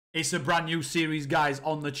It's a brand new series, guys,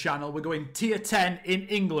 on the channel. We're going tier 10 in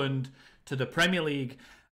England to the Premier League.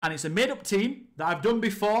 And it's a made-up team that I've done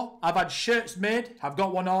before. I've had shirts made. I've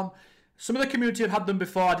got one on. Some of the community have had them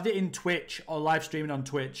before. I did it in Twitch or live streaming on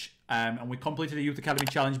Twitch. And we completed a Youth Academy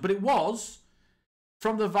challenge. But it was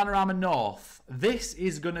from the Vanarama North. This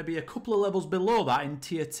is going to be a couple of levels below that in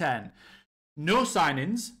tier 10. No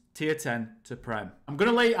signings. Tier 10 to Prem. I'm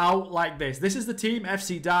going to lay it out like this. This is the team.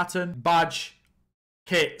 FC Darton. Badge.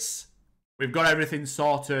 Kits. We've got everything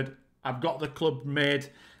sorted. I've got the club made.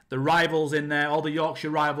 The rivals in there. All the Yorkshire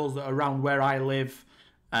rivals that are around where I live.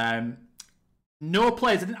 No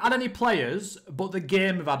players. I didn't add any players, but the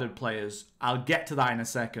game have added players. I'll get to that in a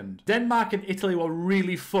second. Denmark and Italy were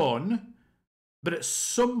really fun, but at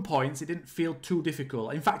some points it didn't feel too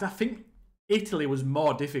difficult. In fact, I think Italy was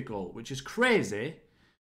more difficult, which is crazy.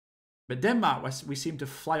 But Denmark, we seemed to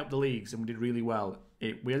fly up the leagues and we did really well.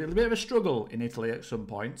 We had a little bit of a struggle in Italy at some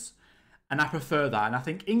points. And I prefer that. And I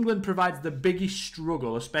think England provides the biggest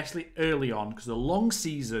struggle, especially early on, because the long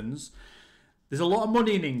seasons, there's a lot of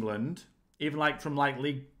money in England, even like from like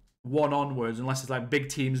League 1 onwards, unless it's like big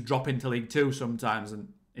teams drop into League 2 sometimes,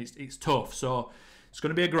 and it's tough. So it's going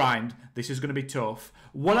to be a grind. This is going to be tough.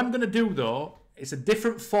 What I'm going to do, though, it's a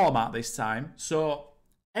different format this time. So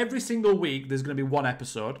every single week, there's going to be one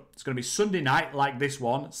episode. It's going to be Sunday night, like this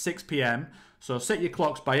one, 6 PM. So set your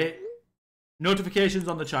clocks by it. Notifications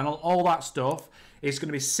on the channel, all that stuff. It's going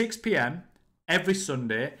to be 6 PM every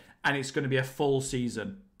Sunday, and it's going to be a full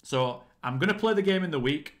season. So I'm going to play the game in the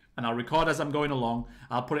week, and I'll record as I'm going along.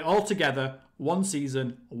 I'll put it all together, one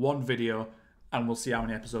season, one video, and we'll see how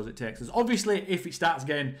many episodes it takes us. Obviously, if it starts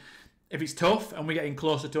getting... If it's tough and we're getting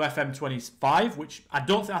closer to FM25, which I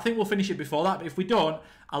think we'll finish it before that. But if we don't,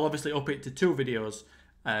 I'll obviously up it to 2 videos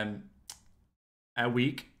a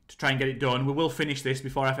week to try and get it done. We will finish this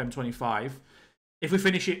before FM25. If we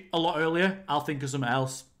finish it a lot earlier, I'll think of something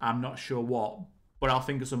else. I'm not sure what, but I'll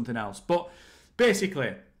think of something else. But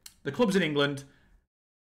basically, the club's in England.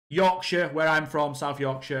 Yorkshire, where I'm from, South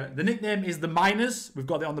Yorkshire. The nickname is the Miners. We've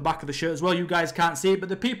got it on the back of the shirt as well. You guys can't see it, but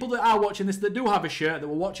the people that are watching this that do have a shirt, that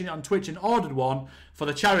were watching it on Twitch and ordered one for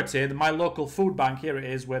the charity, my local food bank, here it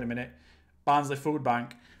is, wait a minute, Barnsley Food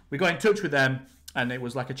Bank. We got in touch with them, and it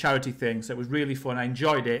was like a charity thing, so it was really fun. I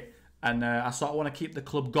enjoyed it, and I sort of want to keep the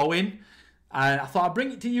club going. And I thought I'd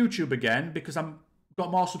bring it to YouTube again, because I've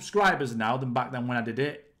got more subscribers now than back then when I did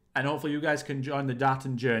it, and hopefully you guys can join the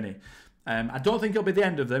Darton journey. I don't think it'll be the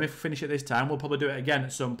end of them. If we finish it this time, we'll probably do it again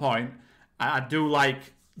at some point. I do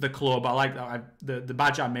like the club. I like the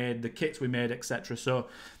badge I made, the kits we made, etc. So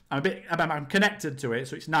I'm connected to it,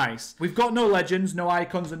 so it's nice. We've got no legends, no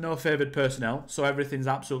icons, and no favoured personnel, so everything's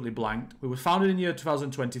absolutely blank. We were founded in the year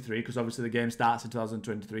 2023, because obviously the game starts in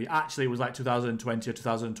 2023. Actually, it was like 2020 or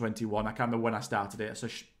 2021. I can't remember when I started it, so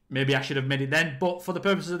maybe I should have made it then. But for the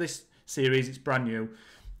purposes of this series, it's brand new.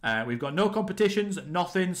 We've got no competitions,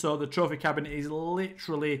 nothing, so the trophy cabinet is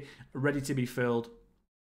literally ready to be filled.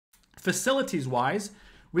 Facilities-wise,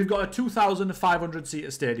 we've got a 2,500-seater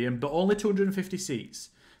stadium, but only 250 seats,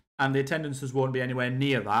 and the attendances won't be anywhere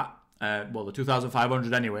near that. Well, the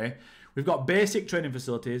 2,500 anyway. We've got basic training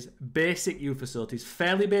facilities, basic youth facilities,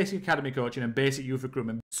 fairly basic academy coaching, and basic youth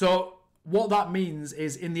recruitment. So what that means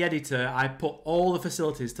is in the editor, I put all the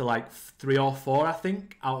facilities to like 3 or 4, I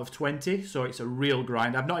think, out of 20. So it's a real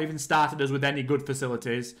grind. I've not even started us with any good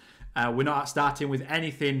facilities. We're not starting with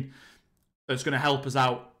anything that's going to help us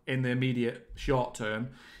out in the immediate short term.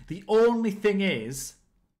 The only thing is,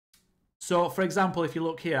 so for example, if you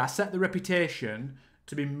look here, I set the reputation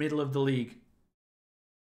to be middle of the league.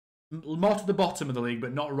 More to the bottom of the league,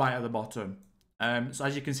 but not right at the bottom. So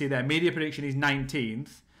as you can see there, media prediction is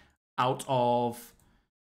 19th. Out of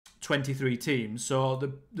 23 teams. So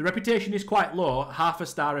the reputation is quite low, half a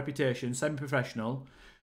star reputation, semi-professional.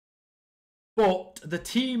 But the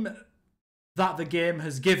team that the game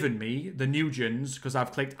has given me, the Nugents, because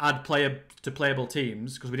I've clicked add player to playable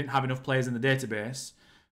teams, because we didn't have enough players in the database,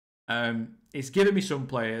 it's given me some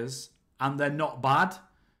players, and they're not bad.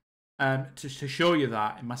 To show you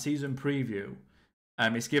that, in my season preview,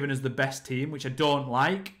 it's given us the best team, which I don't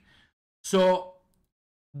like. So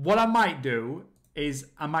what I might do is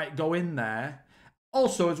I might go in there.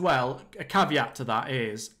 Also as well, a caveat to that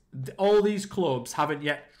is all these clubs haven't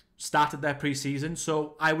yet started their pre-season.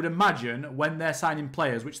 So I would imagine when they're signing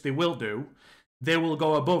players, which they will do, they will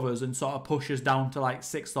go above us and sort of push us down to like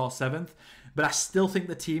 6th or 7th. But I still think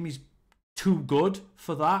the team is too good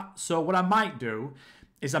for that. So what I might do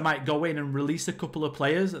is I might go in and release a couple of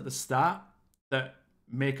players at the start that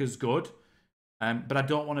make us good. But I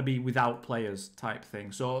don't want to be without players type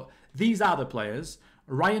thing. So these are the players.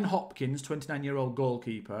 Ryan Hopkins, 29-year-old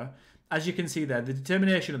goalkeeper. As you can see there, the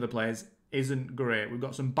determination of the players isn't great. We've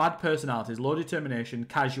got some bad personalities, low determination,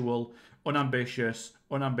 casual, unambitious,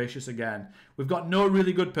 unambitious again. We've got no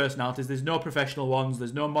really good personalities. There's no professional ones.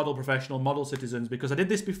 There's no model professional, model citizens, because I did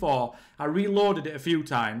this before. I reloaded it a few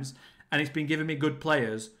times, and it's been giving me good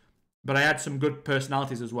players, but I had some good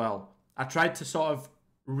personalities as well. I tried to sort of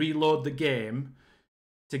reload the game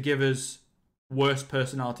to give us worse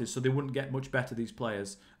personalities, so they wouldn't get much better, these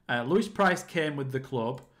players. Lewis Price came with the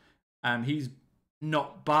club. He's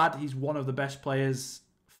not bad. He's one of the best players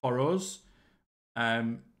for us.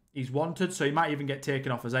 He's wanted, so he might even get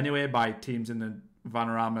taken off us anyway by teams in the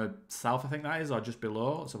Vanarama South, I think that is, or just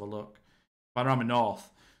below. Let's have a look. Vanarama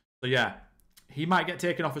North. So yeah, he might get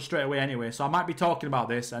taken off us straight away anyway. So I might be talking about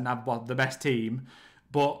this and have the best team,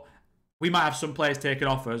 but we might have some players taken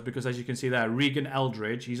off us because, as you can see there, Regan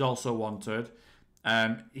Eldridge, he's also wanted.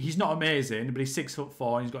 He's not amazing, but he's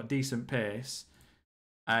 6'4" and he's got decent pace.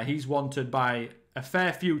 He's wanted by a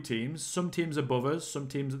fair few teams. Some teams above us, some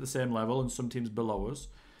teams at the same level, and some teams below us.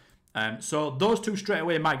 So those two straight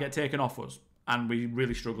away might get taken off us, and we're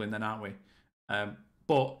really struggling then, aren't we?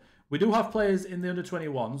 But we do have players in the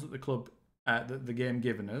under-21s that the club, the game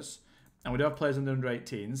given us, and we do have players in the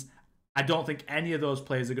under-18s. I don't think any of those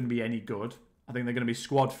players are going to be any good. I think they're going to be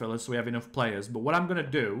squad fillers, so we have enough players. But what I'm going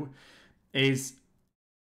to do is,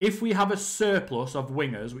 if we have a surplus of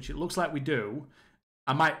wingers, which it looks like we do,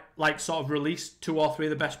 I might like sort of release 2 or 3 of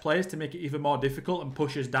the best players to make it even more difficult and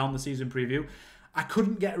push us down the season preview. I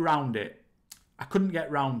couldn't get around it.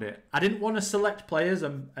 I didn't want to select players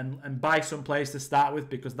and buy some players to start with,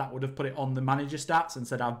 because that would have put it on the manager stats and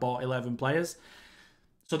said I've bought 11 players.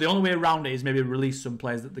 So the only way around it is maybe release some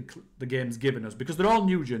players that the game's given us, because they're all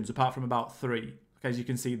Nugents apart from about 3. Okay, as you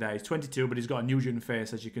can see there, he's 22, but he's got a Nugent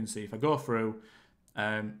face, as you can see. If I go through,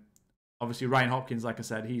 obviously Ryan Hopkins, like I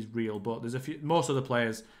said, he's real, but there's a few. Most of the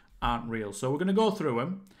players aren't real. So we're going to go through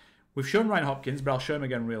them. We've shown Ryan Hopkins, but I'll show him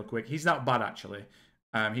again real quick. He's not bad, actually.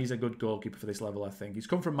 He's a good goalkeeper for this level, I think. He's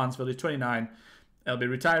come from Mansfield. He's 29. He'll be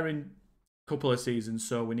retiring a couple of seasons,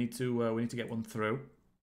 so we need to get one through.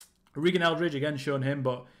 Regan Eldridge, again, shown him,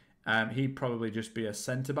 but he'd probably just be a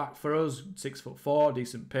centre-back for us. 6'4",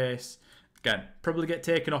 decent pace. Again, probably get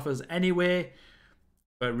taken off us anyway,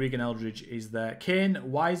 but Regan Eldridge is there. Kane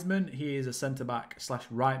Wiseman, he is a centre-back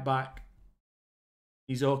 / right-back.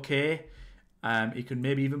 He's okay. He can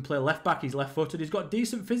maybe even play left-back. He's left-footed. He's got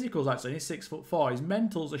decent physicals, actually. He's 6'4". His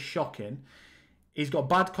mentals are shocking. He's got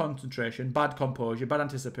bad concentration, bad composure, bad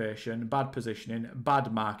anticipation, bad positioning,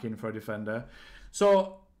 bad marking for a defender.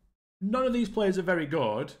 So none of these players are very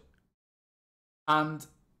good. And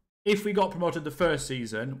if we got promoted the first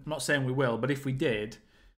season, I'm not saying we will, but if we did,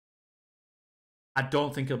 I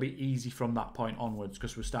don't think it'll be easy from that point onwards,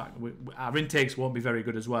 because our intakes won't be very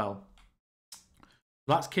good as well.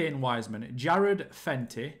 That's Kane Wiseman. Jared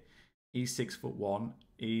Fenty, he's 6'1".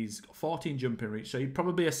 He's got 14 jumping reach, so he'd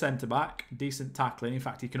probably be a centre-back, decent tackling. In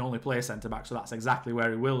fact, he can only play centre-back, so that's exactly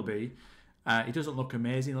where he will be. He doesn't look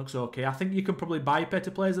amazing, he looks okay. I think you can probably buy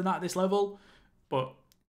better players than that at this level, but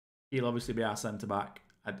he'll obviously be our centre-back.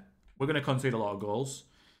 We're going to concede a lot of goals.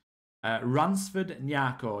 Ransford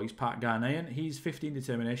Nyako, he's part Ghanaian. He's 15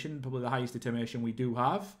 determination, probably the highest determination we do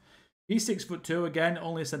have. He's 6'2", again,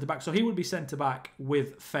 only a centre-back. So he would be centre-back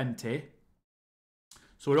with Fenty.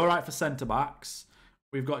 So we're all right for centre-backs.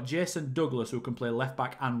 We've got Jason Douglas, who can play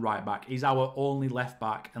left-back and right-back. He's our only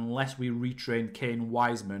left-back, unless we retrain Kane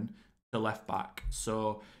Wiseman to left-back.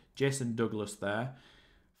 So Jason Douglas there.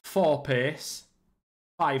 4 pace,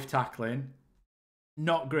 5 tackling.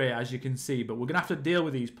 Not great, as you can see, but we're going to have to deal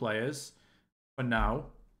with these players for now.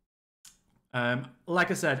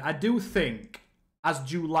 Like I said, I do think as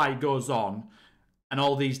July goes on and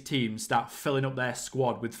all these teams start filling up their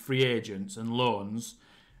squad with free agents and loans,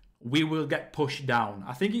 we will get pushed down.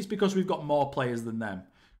 I think it's because we've got more players than them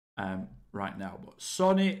right now. But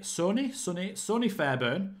Sonny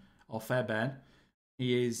Fairbairn, or Fairbairn,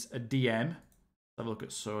 he is a DM. Let's have a look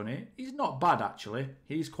at Sonny. He's not bad, actually.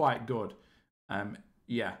 He's quite good.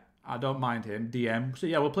 Yeah, I don't mind him. DM. So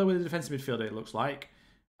yeah, we'll play with a defensive midfielder, it looks like.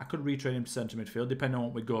 I could retrain him to centre midfield, depending on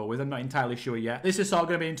what we go with. I'm not entirely sure yet. This is sort of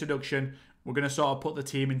going to be an introduction. We're going to sort of put the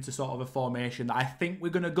team into sort of a formation that I think we're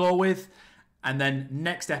going to go with. And then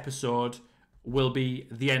next episode will be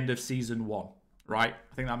the end of Season 1, right?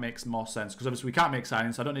 I think that makes more sense, because obviously we can't make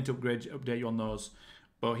signings, so I don't need to update you on those.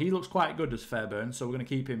 But he looks quite good as Fairbairn, so we're going to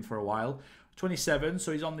keep him for a while. 27,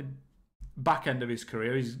 so he's on the back end of his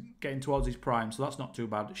career. He's getting towards his prime, so that's not too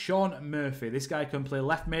bad. Sean Murphy, this guy can play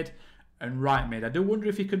left mid and right mid. I do wonder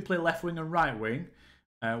if he can play left wing and right wing.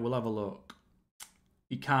 We'll have a look.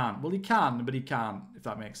 He can't. Well, he can, but he can't, if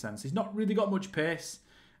that makes sense. He's not really got much pace.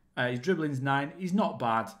 His dribbling's 9. He's not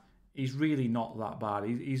bad. He's really not that bad.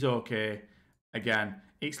 He's okay. Again,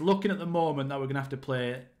 it's looking at the moment that we're going to have to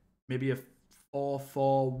play maybe a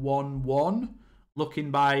 4-4-1-1.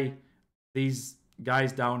 Looking by these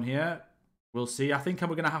guys down here. We'll see. I think we're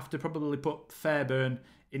going to have to probably put Fairburn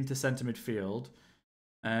into centre midfield.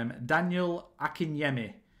 Daniel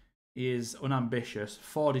Akinyemi is unambitious,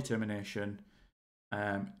 for determination.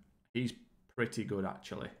 He's pretty good,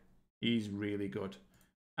 actually. He's really good.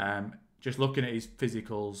 Just looking at his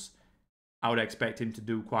physicals, I would expect him to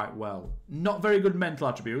do quite well. Not very good mental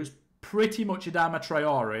attributes. Pretty much Adama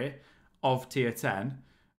Traore of tier 10.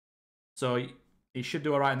 So he should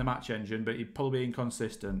do all right in the match engine, but he'd probably be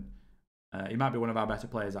inconsistent. He might be one of our better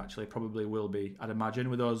players, actually. Probably will be, I'd imagine,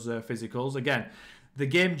 with those physicals. Again, the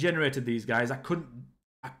game generated these guys. I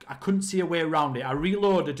couldn't see a way around it. I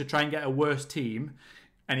reloaded to try and get a worse team,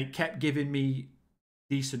 and it kept giving me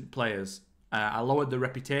decent players. I lowered the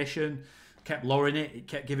reputation, kept lowering it. It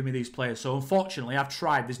kept giving me these players. So unfortunately, I've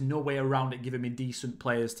tried. There's no way around it giving me decent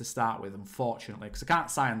players to start with, unfortunately, because I can't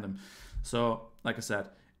sign them. So, like I said,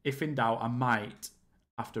 if in doubt, I might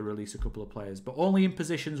have to release a couple of players, but only in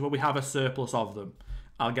positions where we have a surplus of them.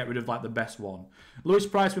 I'll get rid of like the best one. Lewis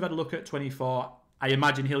Price, we've had a look at 24. I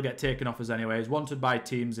imagine he'll get taken off us anyway. He's wanted by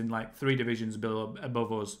teams in like 3 divisions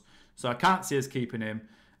above us. So I can't see us keeping him.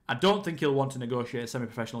 I don't think he'll want to negotiate a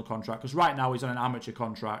semi-professional contract because right now he's on an amateur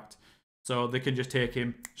contract. So they can just take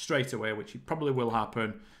him straight away, which probably will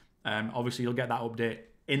happen. Obviously, you'll get that update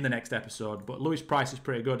in the next episode. But Lewis Price is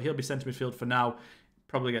pretty good. He'll be centre midfield for now.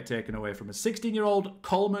 Probably get taken away from a 16-year-old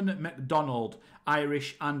Coleman McDonald,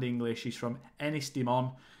 Irish and English. He's from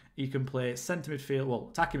Ennistimon. He can play centre midfield, well,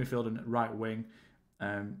 attacking midfield and right wing.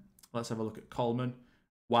 Let's have a look at Coleman.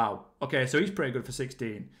 Wow. Okay, so he's pretty good for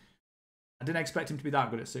 16. I didn't expect him to be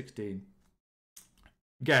that good at 16.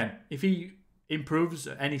 Again, if he improves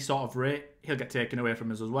at any sort of rate, he'll get taken away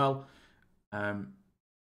from us as well.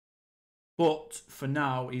 But for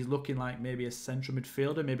now, he's looking like maybe a central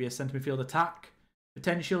midfielder, maybe a centre midfield attack.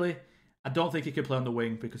 Potentially, I don't think he could play on the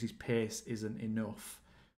wing because his pace isn't enough.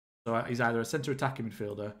 So he's either a centre attacking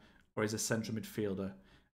midfielder or he's a central midfielder.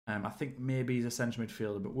 I think maybe he's a central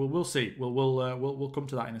midfielder, but we'll see. We'll come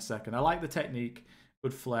to that in a second. I like the technique,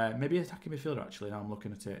 good flair. Maybe attacking midfielder actually. Now I'm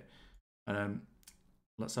looking at it.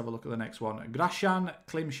 Let's have a look at the next one. Grashan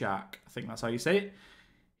Klimchak. I think that's how you say it.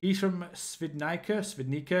 He's from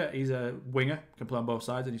Svidnika. He's a winger. Can play on both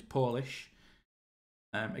sides, and he's Polish.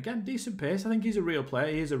 Again, decent pace. I think he's a real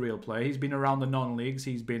player. He is a real player. He's been around the non-leagues.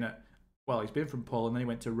 He's been from Poland. Then he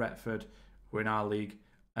went to Retford, who are in our league.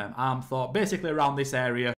 Armthorpe, basically around this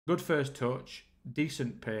area. Good first touch,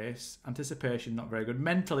 decent pace. Anticipation, not very good.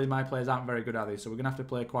 Mentally, my players aren't very good, are they? So we're going to have to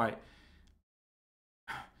play quite...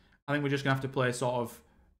 I think we're just going to have to play sort of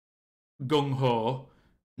gung-ho.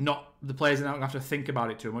 Not the players are not going to have to think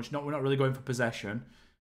about it too much. We're not really going for possession.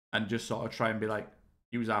 And just sort of try and be like,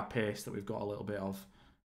 use our pace that we've got a little bit of.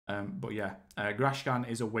 But yeah, Grashkan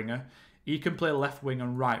is a winger. He can play left wing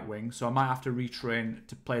and right wing, so I might have to retrain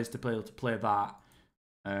to players to be able to play that.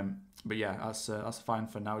 But yeah, that's fine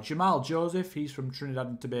for now. Jamal Joseph, he's from Trinidad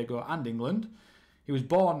and Tobago and England. He was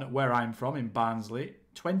born where I'm from, in Barnsley.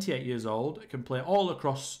 28 years old, can play all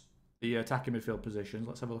across the attacking midfield positions.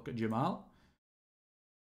 Let's have a look at Jamal.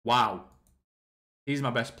 Wow. He's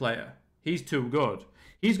my best player. He's too good.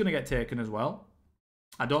 He's going to get taken as well.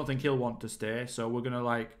 I don't think he'll want to stay, so we're going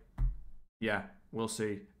to yeah, we'll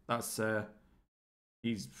see. That's actually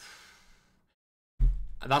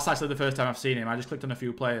the first time I've seen him. I just clicked on a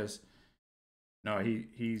few players. No, I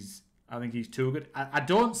think he's too good. I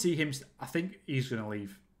don't see him. I think he's going to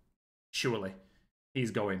leave. Surely. He's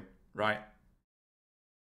going, right?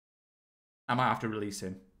 I might have to release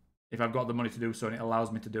him. If I've got the money to do so and it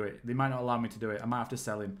allows me to do it. They might not allow me to do it. I might have to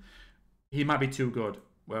sell him. He might be too good.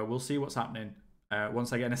 Well, we'll see what's happening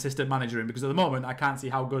once I get an assistant manager in. Because at the moment, I can't see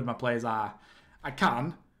how good my players are. I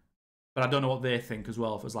can, but I don't know what they think as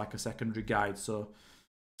well if it's like a secondary guide. So,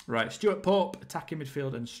 right, Stuart Pope, attacking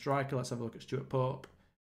midfield and striker. Let's have a look at Stuart Pope.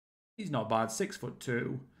 He's not bad,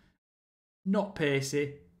 6'2". Not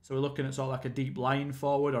pacey. So we're looking at sort of like a deep line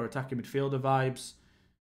forward or attacking midfielder vibes.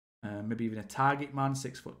 Maybe even a target man,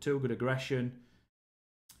 6'2", good aggression.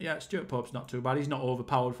 Yeah, Stuart Pope's not too bad. He's not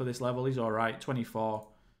overpowered for this level. He's all right, 24.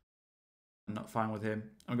 I'm not fine with him.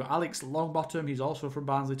 And we've got Alex Longbottom. He's also from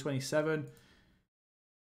Barnsley, 27.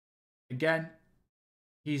 Again,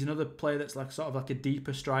 he's another player that's like sort of like a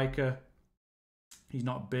deeper striker. He's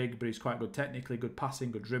not big, but he's quite good technically, good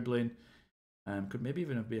passing, good dribbling. Could maybe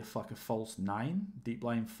even be like a false 9, deep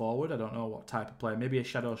line forward. I don't know what type of player. Maybe a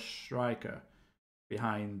shadow striker.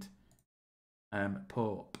 behind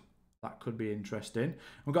Pope. That could be interesting.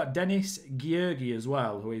 We've got Dennis György as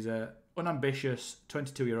well, who is a unambitious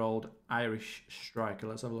 22-year-old Irish striker.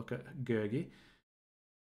 Let's have a look at György.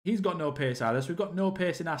 He's got no pace either, so we've got no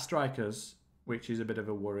pace in our strikers, which is a bit of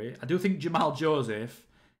a worry. I do think Jamal Joseph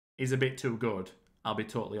is a bit too good, I'll be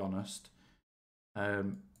totally honest.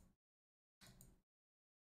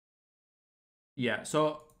 Yeah,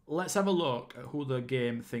 so let's have a look at who the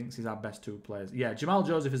game thinks is our best two players. Yeah, Jamal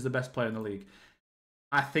Joseph is the best player in the league.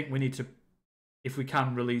 I think we need to, if we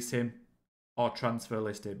can, release him or transfer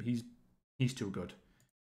list him. He's too good.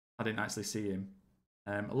 I didn't actually see him.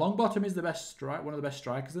 Longbottom is the best one of the best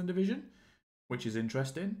strikers in the division, which is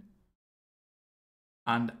interesting.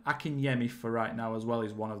 And Akinyemi for right now as well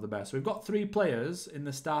is one of the best. So we've got 3 players in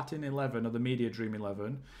the starting 11 of the Media Dream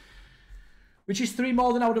 11, which is 3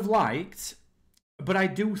 more than I would have liked. But I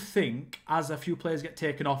do think as a few players get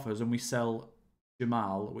taken off us and we sell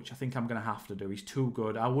Jamal, which I think I'm going to have to do. He's too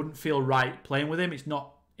good. I wouldn't feel right playing with him. It's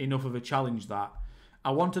not enough of a challenge that.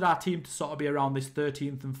 I wanted our team to sort of be around this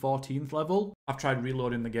 13th and 14th level. I've tried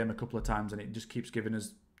reloading the game a couple of times and it just keeps giving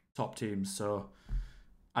us top teams. So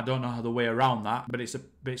I don't know how the way around that, but it's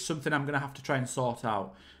something I'm going to have to try and sort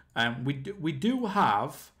out. We do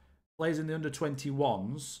have players in the under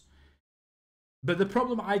 21s, but the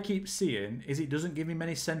problem I keep seeing is it doesn't give me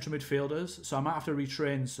many central midfielders, so I might have to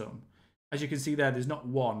retrain some. As you can see there, there's not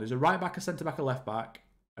one. There's a right back, a centre back, a left back,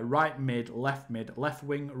 a right mid, left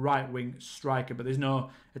wing, right wing, striker, but there's no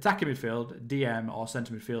attacking midfield, DM, or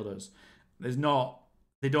centre midfielders. There's not,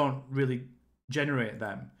 they don't really generate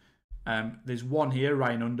them. There's one here,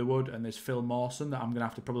 Ryan Underwood, and there's Phil Mawson that I'm going to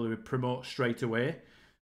have to probably promote straight away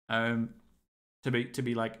to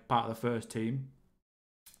be like part of the first team.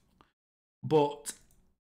 But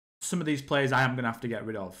some of these players I am going to have to get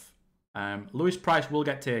rid of. Lewis Price will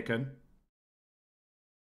get taken.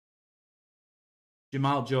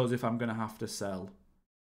 Jamal Joseph I'm going to have to sell.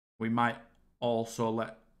 We might also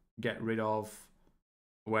get rid of,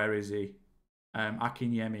 where is he?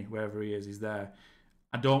 Akinyemi, wherever he is, he's there.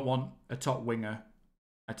 I don't want a top winger,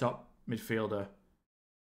 a top midfielder,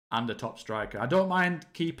 and a top striker. I don't mind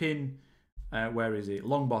keeping, where is he?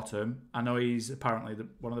 Longbottom. I know he's apparently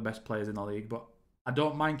one of the best players in the league, but I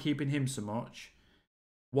don't mind keeping him so much.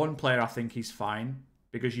 One player I think he's fine,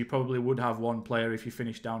 because you probably would have one player if you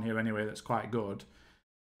finish down here anyway that's quite good.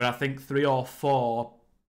 But I think 3 or 4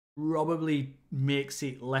 probably makes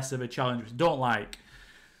it less of a challenge, which I don't like.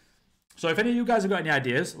 So if any of you guys have got any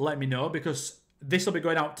ideas, let me know, because this will be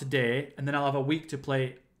going out today, and then I'll have a week to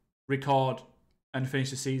play, record, and finish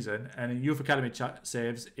the season. And in Youth Academy chat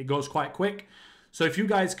saves, it goes quite quick. So if you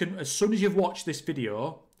guys can, as soon as you've watched this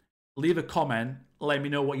video, leave a comment, let me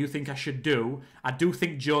know what you think I should do. I do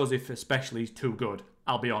think Joseph especially is too good,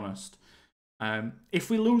 I'll be honest.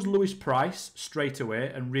 If we lose Lewis Price straight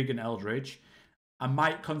away and Regan Eldridge, I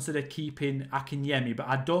might consider keeping Akinyemi, but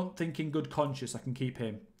I don't think in good conscience I can keep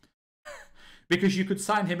him. Because you could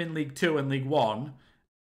sign him in League 2 and League 1,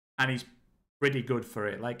 and he's pretty good for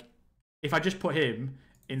it. Like, if I just put him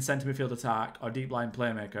in centre midfield attack or deep line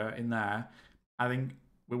playmaker in there, I think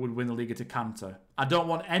we would win the league at a canter. I don't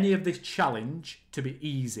want any of this challenge to be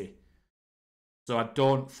easy. So I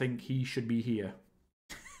don't think he should be here.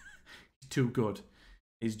 Too good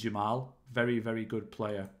is Jamal. Very, very good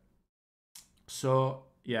player. So,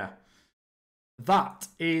 yeah. That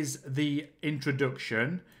is the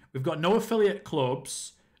introduction. We've got no affiliate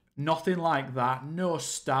clubs, nothing like that, no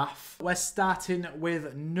staff. We're starting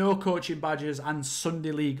with no coaching badges and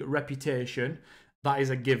Sunday League reputation. That is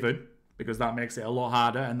a given, because that makes it a lot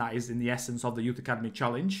harder, and that is in the essence of the Youth Academy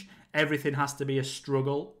Challenge. Everything has to be a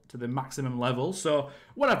struggle to the maximum level. So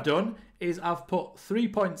what I've done is I've put 3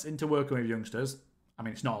 points into working with youngsters. I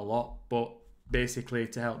mean, it's not a lot, but basically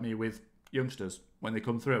to help me with youngsters when they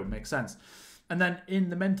come through. Makes sense. And then in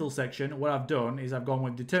the mental section, what I've done is I've gone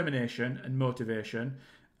with determination and motivation.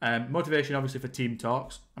 Motivation, obviously, for team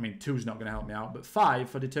talks. I mean, 2's not going to help me out, but 5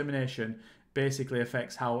 for determination basically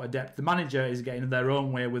affects how adept the manager is getting in their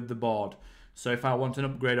own way with the board. So if I want an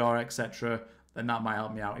upgrade or etc., then that might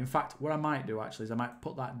help me out. In fact, what I might do actually is I might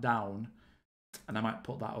put that down and I might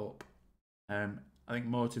put that up. I think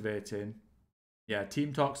motivating. Yeah,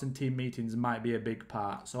 team talks and team meetings might be a big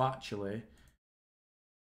part. So actually,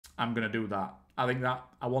 I'm going to do that. I think that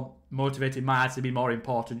I want motivating might actually be more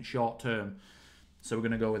important short term. So we're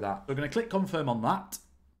going to go with that. We're going to click confirm on that.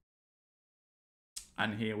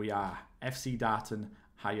 And here we are. FC Darton,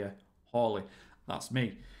 Higher Hawley. That's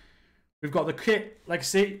me. We've got the kit, like I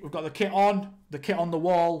see, we've got the kit on the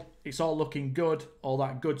wall. It's all looking good, all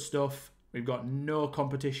that good stuff. We've got no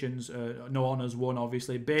competitions, no honours won,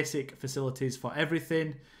 obviously. Basic facilities for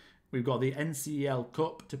everything. We've got the NCL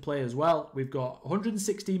Cup to play as well. We've got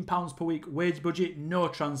 £116 per week wage budget, no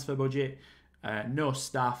transfer budget, no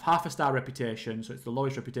staff, half a star reputation, so it's the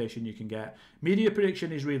lowest reputation you can get. Media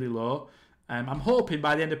prediction is really low. I'm hoping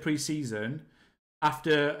by the end of pre-season,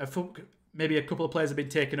 after maybe a couple of players have been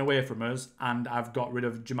taken away from us and I've got rid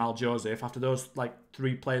of Jamal Joseph, after those like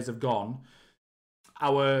 3 players have gone,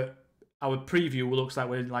 our preview looks like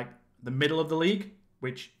we're in like the middle of the league,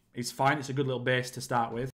 which is fine. It's a good little base to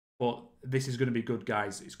start with. But this is going to be good,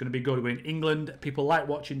 guys. It's going to be good. We're in England. People like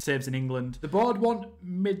watching saves in England. The board want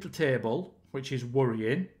mid-table, which is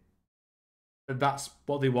worrying. But that's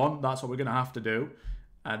what they want. That's what we're going to have to do.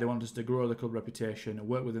 They want us to grow the club reputation and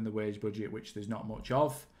work within the wage budget, which there's not much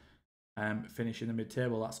of. Finish in the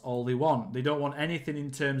mid-table, that's all they want. They don't want anything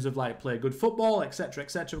in terms of like play good football, etc.,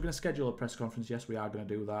 etc. We're going to schedule a press conference. Yes, we are going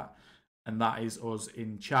to do that. And that is us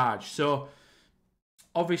in charge. So,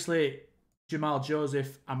 obviously, Jamal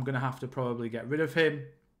Joseph, I'm going to have to probably get rid of him.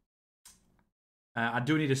 I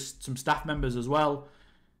do need some staff members as well.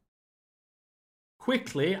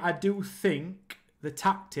 Quickly, I do think the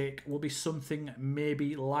tactic will be something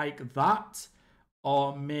maybe like that.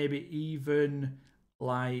 Or maybe even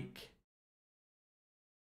like...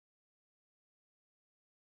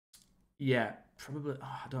 Yeah, probably...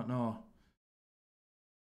 Oh, I don't know.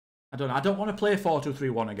 I don't want to play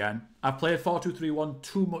 4-2-3-1 again. I've played 4-2-3-1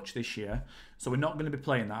 too much this year, so we're not going to be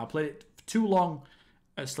playing that. I played it for too long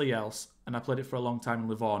at Sleels, and I played it for a long time in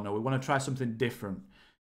Livorno. We want to try something different.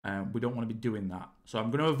 We don't want to be doing that. So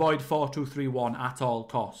I'm going to avoid 4-2-3-1 at all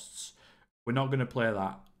costs. We're not going to play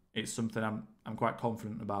that. It's something I'm quite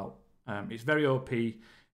confident about. It's very OP.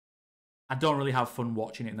 I don't really have fun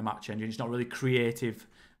watching it in the match engine. It's not really creative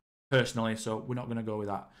personally, so we're not going to go with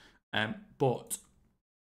that.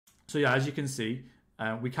 So yeah, as you can see,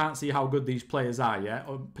 we can't see how good these players are yet.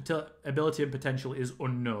 Ability and potential is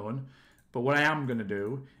unknown. But what I am going to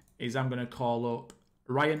do is I'm going to call up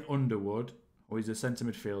Ryan Underwood, who is a centre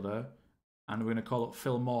midfielder, and we're going to call up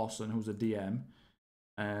Phil Mawson, who's a DM.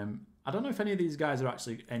 I don't know if any of these guys are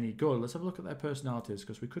actually any good. Let's have a look at their personalities,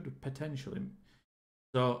 because we could potentially...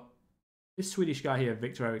 So, this Swedish guy here,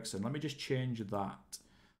 Victor Eriksson, let me just change that.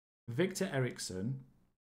 Victor Eriksson...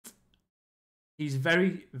 He's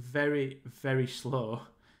very, very, very slow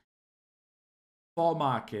for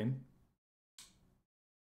marking.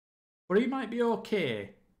 But he might be okay.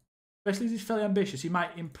 Especially as he's fairly ambitious. He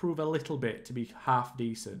might improve a little bit to be half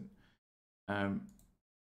decent. So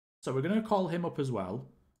we're going to call him up as well.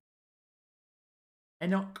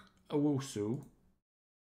 Enoch Owusu.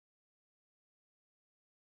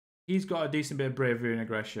 He's got a decent bit of bravery and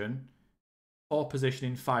aggression. 4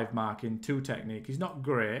 positioning, 5 marking, 2 technique. He's not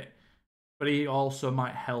great. But he also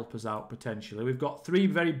might help us out potentially. We've got 3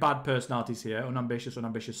 very bad personalities here.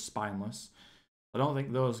 Unambitious, spineless. I don't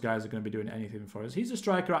think those guys are going to be doing anything for us. He's a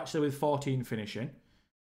striker actually with 14 finishing.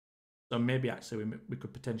 So maybe actually we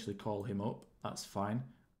could potentially call him up. That's fine.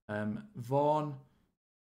 Vaughan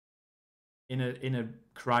in a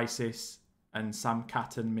crisis. And Sam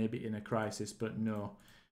Catton maybe in a crisis, but no.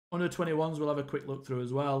 Under 21s we'll have a quick look through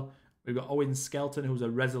as well. We've got Owen Skelton, who's a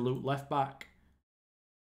resolute left back.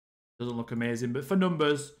 Doesn't look amazing, but for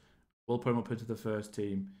numbers, we'll put him up into the first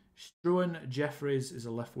team. Struan Jeffries is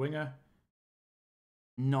a left winger.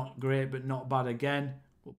 Not great, but not bad again.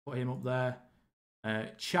 We'll put him up there.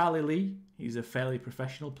 Charlie Lee, he's a fairly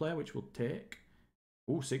professional player, which we'll take.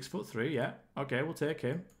 Oh, 6'3", yeah. Okay, we'll take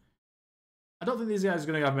him. I don't think these guys are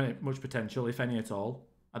going to have much potential, if any at all.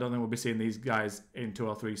 I don't think we'll be seeing these guys in 2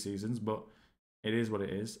 or 3 seasons, but it is what it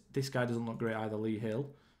is. This guy doesn't look great either, Lee Hill.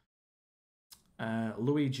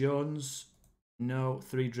 Louis Jones, no,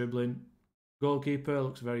 3 dribbling. Goalkeeper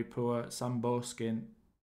looks very poor. Sam Boskin,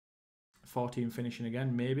 14 finishing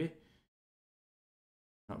again, maybe.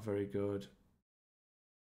 Not very good.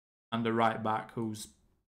 And a right back who's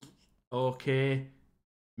okay.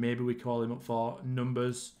 Maybe we call him up for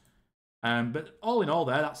numbers. But all in all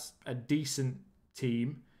there, that's a decent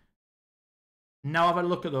team. Now I've had a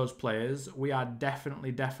look at those players. We are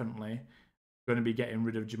definitely going to be getting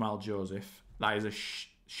rid of Jamal Joseph. That is a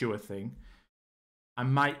sure thing. I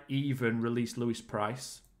might even release Lewis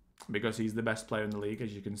Price because he's the best player in the league,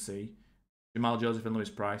 as you can see. Jamal Joseph and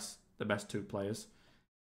Lewis Price, the best 2 players.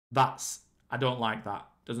 I don't like that.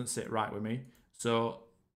 Doesn't sit right with me. So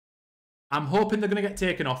I'm hoping they're going to get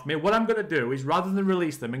taken off me. What I'm going to do is, rather than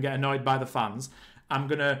release them and get annoyed by the fans, I'm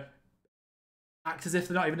going to act as if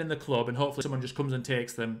they're not even in the club, and hopefully someone just comes and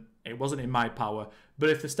takes them. It wasn't in my power.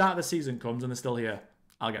 But if the start of the season comes and they're still here,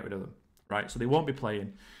 I'll get rid of them. Right? So they won't be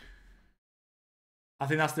playing. I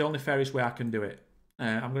think that's the only fairest way I can do it.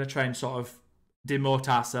 I'm going to try and sort of demote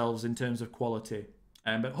ourselves in terms of quality.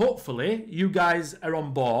 But hopefully you guys are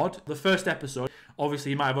on board. The first episode,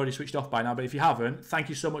 obviously you might have already switched off by now, but if you haven't, thank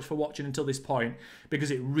you so much for watching until this point, because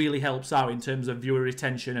it really helps out in terms of viewer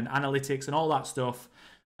retention and analytics and all that stuff.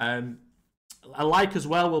 A like as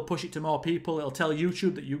well will push it to more people. It'll tell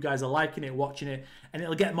YouTube that you guys are liking it, watching it, and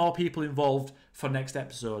it'll get more people involved for next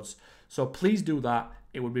episodes. So please do that.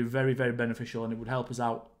 It would be very, very beneficial, and it would help us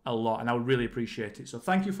out a lot, and I would really appreciate it. So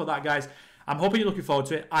thank you for that, guys. I'm hoping you're looking forward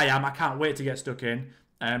to it. I am. I can't wait to get stuck in.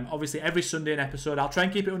 Obviously, every Sunday an episode. I'll try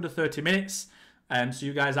and keep it under 30 minutes, so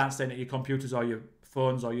you guys aren't staying at your computers or your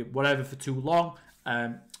phones or your whatever for too long.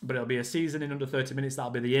 But it'll be a season in under 30 minutes.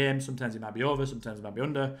 That'll be the aim. Sometimes it might be over. Sometimes it might be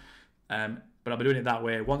under. But I'll be doing it that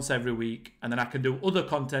way once every week, and then I can do other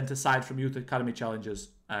content aside from Youth Academy challenges.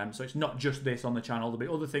 So it's not just this on the channel.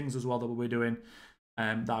 There'll be other things as well that we'll be doing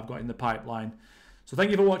that I've got in the pipeline. So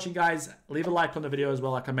thank you for watching, guys. Leave a like on the video as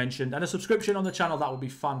well, like I mentioned, and a subscription on the channel. That would be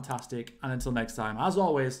fantastic. And until next time, as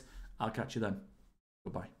always, I'll catch you then.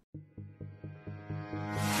 Goodbye.